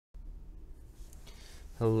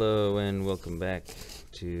Hello and welcome back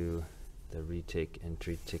to the retake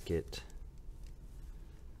entry ticket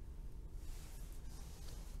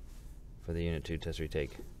for the Unit 2 test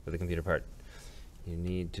retake for the computer part. You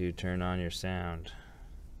need to turn on your sound.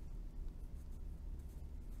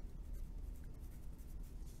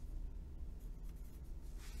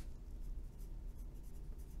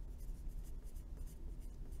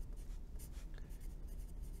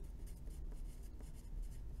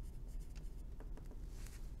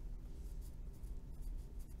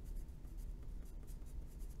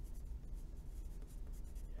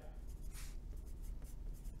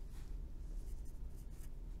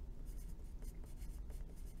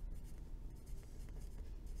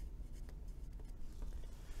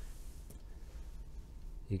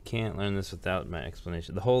 You can't learn this without my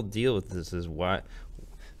explanation. The whole deal with this is why.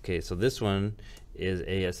 Okay, so this one is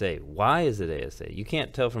ASA. Why is it ASA? You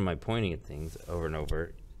can't tell from my pointing at things over and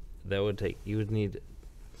over. That would take, you would need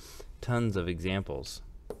tons of examples.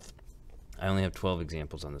 I only have 12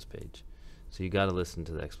 examples on this page. So you got to listen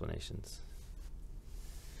to the explanations.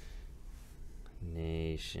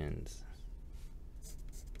 Nations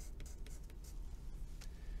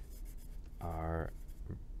are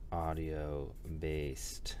audio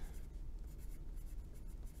based.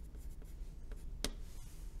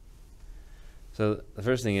 So the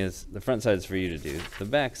first thing is, the front side is for you to do. The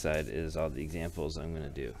back side is all the examples I'm going to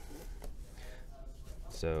do.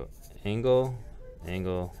 So angle,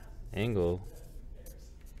 angle, angle.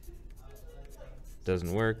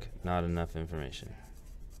 Doesn't work, not enough information.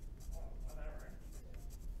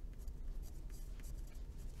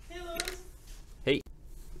 Hey.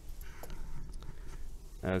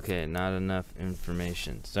 Okay, not enough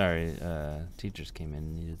information. Sorry, teachers came in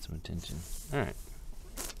and needed some attention. Alright.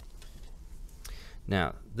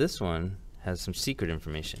 Now, this one has some secret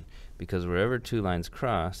information, because wherever two lines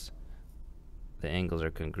cross, the angles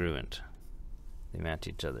are congruent. They match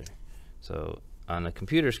each other. So on a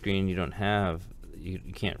computer screen, you don't have, you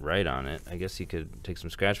can't write on it. I guess you could take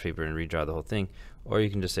some scratch paper and redraw the whole thing. Or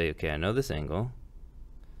you can just say, okay, I know this angle.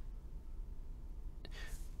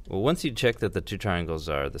 Well, once you check that the two triangles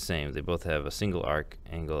are the same, they both have a single arc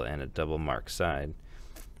angle and a double mark side,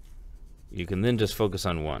 you can then just focus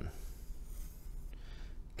on one.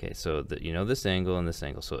 Okay, so you know this angle and this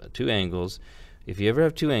angle. So two angles. If you ever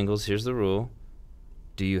have two angles, here's the rule.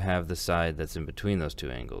 Do you have the side that's in between those two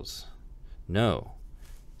angles? No.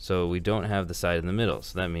 So we don't have the side in the middle.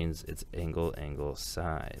 So that means it's angle, angle,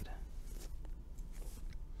 side.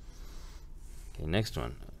 Okay, next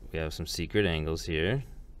one. We have some secret angles here.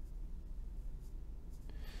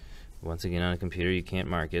 Once again, on a computer, you can't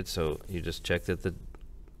mark it, so you just check that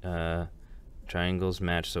the triangles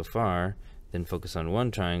match so far, then focus on one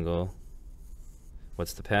triangle.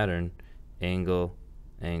 What's the pattern? Angle,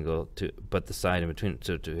 angle, but the side in between.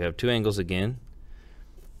 So we have two angles again,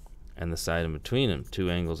 and the side in between them. Two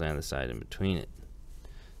angles and the side in between it.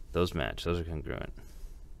 Those match. Those are congruent.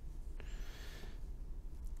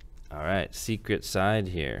 All right, secret side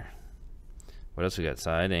here. What else we got?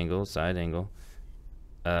 Side, angle, side, angle.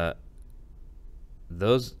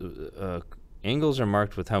 Those angles are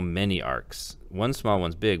marked with how many arcs. One small,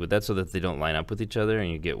 one's big, but that's so that they don't line up with each other and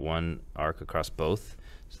you get one arc across both.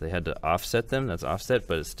 So they had to offset them. That's offset,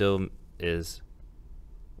 but it still is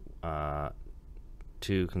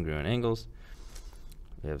two congruent angles.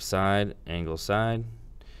 We have side, angle, side.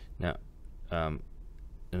 Now,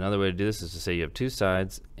 another way to do this is to say you have two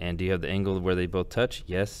sides, and do you have the angle where they both touch?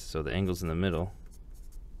 Yes, so the angle's in the middle.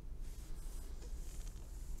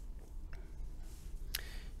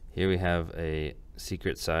 Here we have a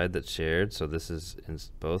secret side that's shared, so this is in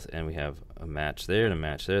both, and we have a match there and a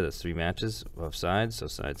match there. That's three matches of sides, so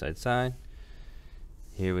side, side, side.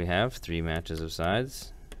 Here we have three matches of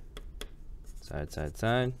sides, side, side,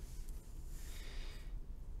 side.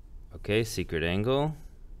 Okay, secret angle.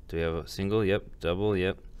 Do we have a single? Yep. Double?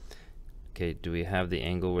 Yep. Okay, do we have the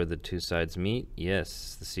angle where the two sides meet?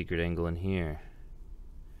 Yes, the secret angle in here.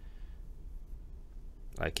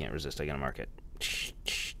 I can't resist, I gotta mark it.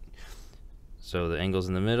 So the angle's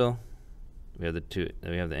in the middle. We have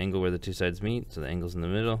the angle where the two sides meet, so the angle's in the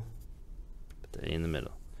middle. Put the A in the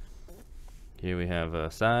middle. Here we have a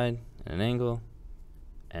side and an angle,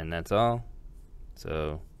 and that's all.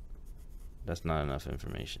 So that's not enough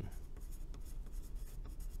information.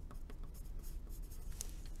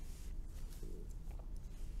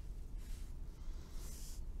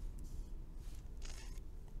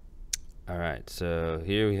 Alright, so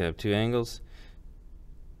here we have two angles.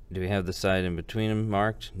 Do we have the side in between them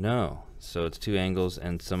marked? No. So it's two angles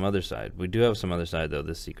and some other side. We do have some other side though,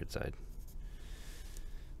 this secret side.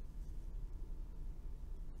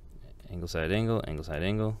 Angle, side, angle, angle, side,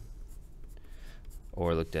 angle.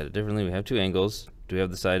 Or looked at it differently, we have two angles. Do we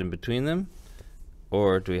have the side in between them?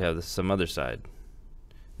 Or do we have some other side?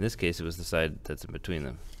 In this case, it was the side that's in between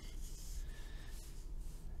them.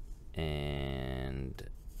 And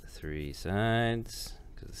 3 sides,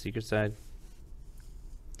 because the secret side.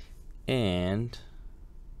 And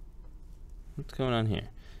what's going on here?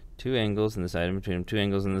 2 angles and the side in between them. 2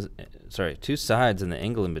 angles and the 2 sides and the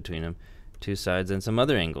angle in between them. 2 sides and some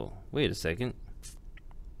other angle. Wait a second.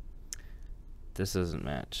 This doesn't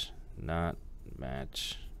match. Not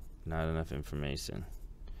match. Not enough information.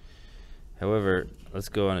 However, let's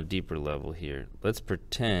go on a deeper level here. Let's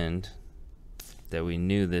pretend that we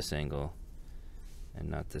knew this angle and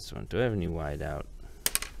not this one. Do I have any wide out?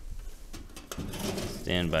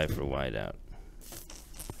 Stand by for wide out.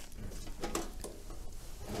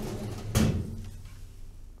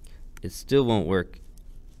 It still won't work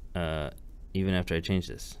even after I change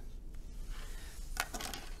this,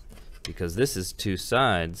 because this is 2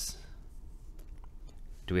 sides.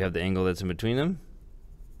 Do we have the angle that's in between them?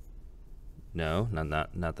 No,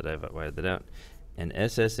 not that I've wired that out. And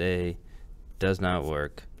SSA does not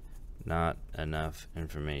work. Not enough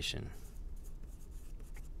information.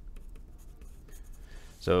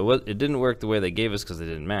 So it didn't work the way they gave us because they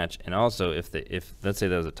didn't match. And also, if let's say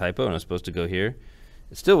that was a typo and it was supposed to go here,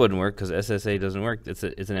 it still wouldn't work because SSA doesn't work. It's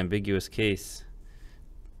an ambiguous case.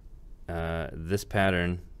 This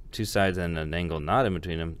pattern, 2 sides and an angle not in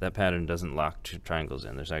between them, that pattern doesn't lock 2 triangles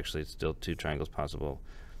in. There's actually still 2 triangles possible,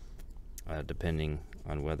 depending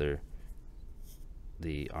on whether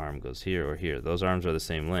the arm goes here or here. Those arms are the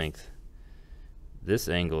same length. This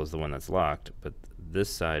angle is the one that's locked, but this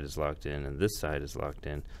side is locked in and this side is locked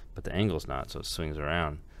in, but the angle's not, so it swings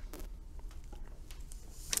around.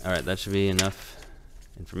 Alright, that should be enough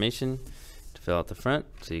information to fill out the front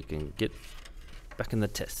so you can get back in the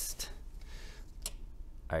test.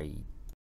 Alright.